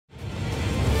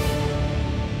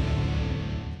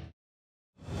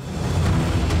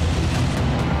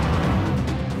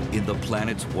the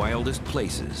planet's wildest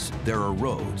places, there are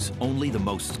roads only the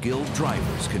most skilled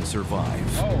drivers can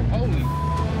survive. Oh, holy.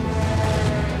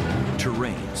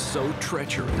 Terrain so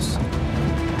treacherous.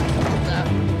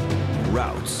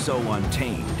 Routes so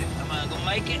untamed. Am I gonna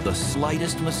make it? The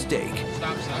slightest mistake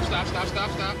Stop.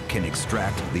 can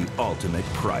extract the ultimate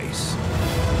price.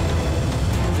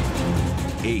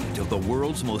 8 of the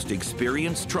world's most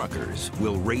experienced truckers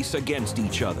will race against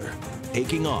each other,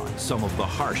 taking on some of the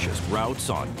harshest routes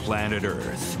on planet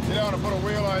Earth. You don't want to put a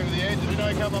wheel over the edge if you know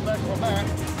you're coming back from that.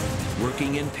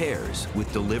 Working in pairs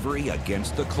with delivery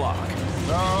against the clock. So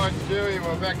what Dewey,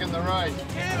 we're back in the race.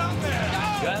 Get up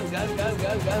there! Go.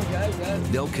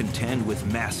 They'll contend with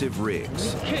massive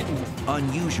rigs,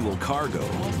 unusual cargo,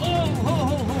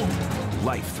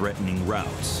 life-threatening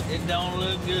routes, It don't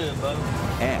look good, bub.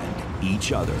 and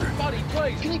each other. Buddy,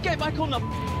 please, can you get back on the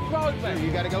road, man?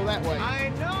 You got to go that way. I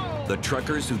know. The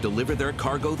truckers who deliver their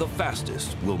cargo the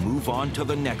fastest will move on to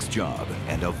the next job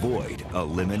and avoid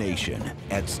elimination.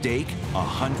 At stake,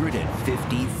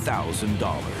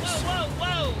 $150,000.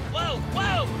 Whoa.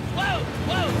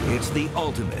 It's the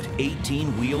ultimate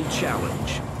 18-wheel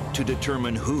challenge to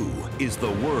determine who is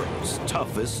the world's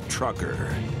toughest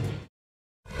trucker.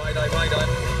 Mayday.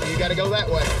 You got to go that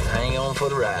way. Hang on for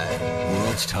the ride.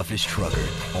 World's Toughest Trucker,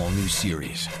 all new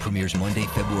series. Premieres Monday,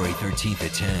 February 13th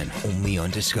at 10, only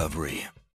on Discovery.